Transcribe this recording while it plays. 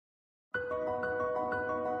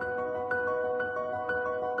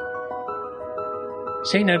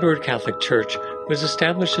St. Edward Catholic Church was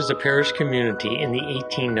established as a parish community in the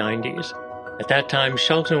 1890s. At that time,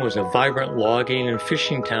 Shelton was a vibrant logging and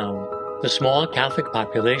fishing town. The small Catholic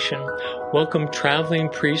population welcomed traveling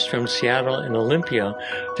priests from Seattle and Olympia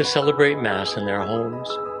to celebrate Mass in their homes.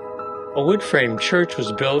 A wood-frame church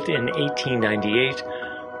was built in 1898,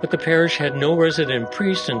 but the parish had no resident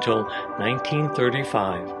priest until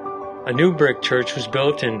 1935. A new brick church was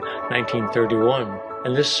built in 1931,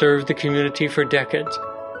 and this served the community for decades,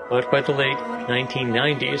 but by the late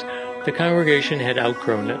 1990s, the congregation had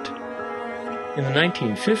outgrown it. In the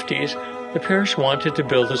 1950s, the parish wanted to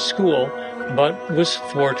build a school, but was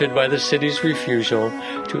thwarted by the city's refusal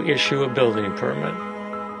to issue a building permit.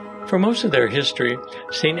 For most of their history,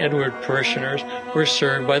 St. Edward parishioners were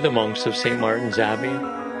served by the monks of St. Martin's Abbey.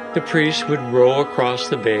 The priests would row across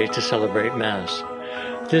the bay to celebrate Mass.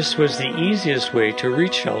 This was the easiest way to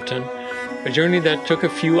reach Shelton, a journey that took a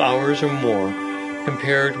few hours or more,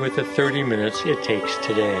 compared with the 30 minutes it takes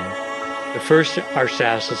today. The first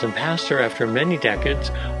Archdiocesan pastor after many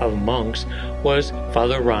decades of monks was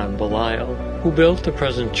Father Ron Belial, who built the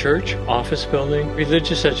present church, office building,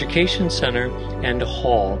 religious education center, and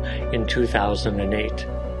hall in 2008.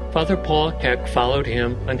 Father Paul Keck followed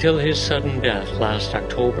him until his sudden death last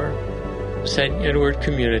October. St. Edward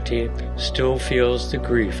community still feels the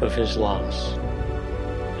grief of his loss.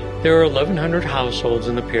 There are 1,100 households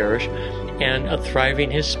in the parish and a thriving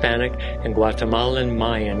Hispanic and Guatemalan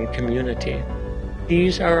Mayan community.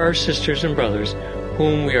 These are our sisters and brothers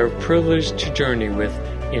whom we are privileged to journey with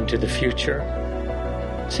into the future.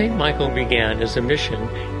 St. Michael began as a mission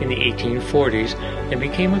in the 1840s and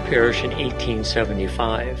became a parish in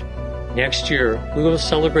 1875. Next year, we will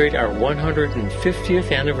celebrate our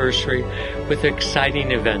 150th anniversary with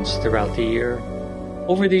exciting events throughout the year.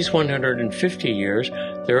 Over these 150 years,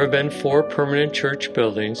 there have been 4 permanent church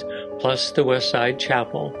buildings, plus the West Side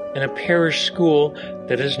Chapel, and a parish school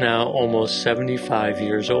that is now almost 75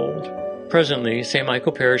 years old. Presently, St.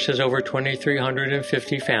 Michael Parish has over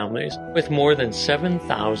 2,350 families, with more than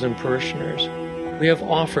 7,000 parishioners. We have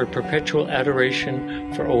offered perpetual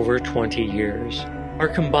adoration for over 20 years. Our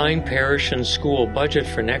combined parish and school budget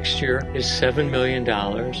for next year is $7 million,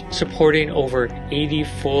 supporting over 80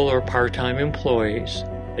 full or part-time employees.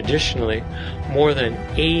 Additionally, more than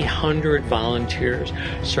 800 volunteers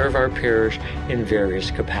serve our parish in various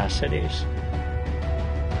capacities.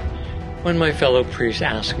 When my fellow priests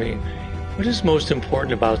ask me, what is most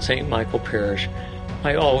important about St. Michael Parish,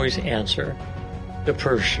 I always answer, the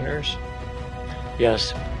parishioners.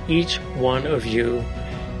 Yes, each one of you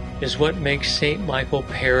is what makes St. Michael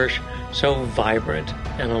Parish so vibrant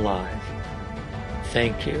and alive.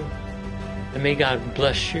 Thank you, and may God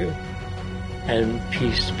bless you, and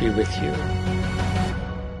peace be with you.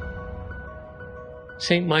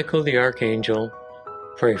 St. Michael the Archangel,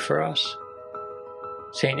 pray for us.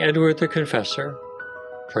 St. Edward the Confessor,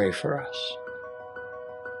 pray for us.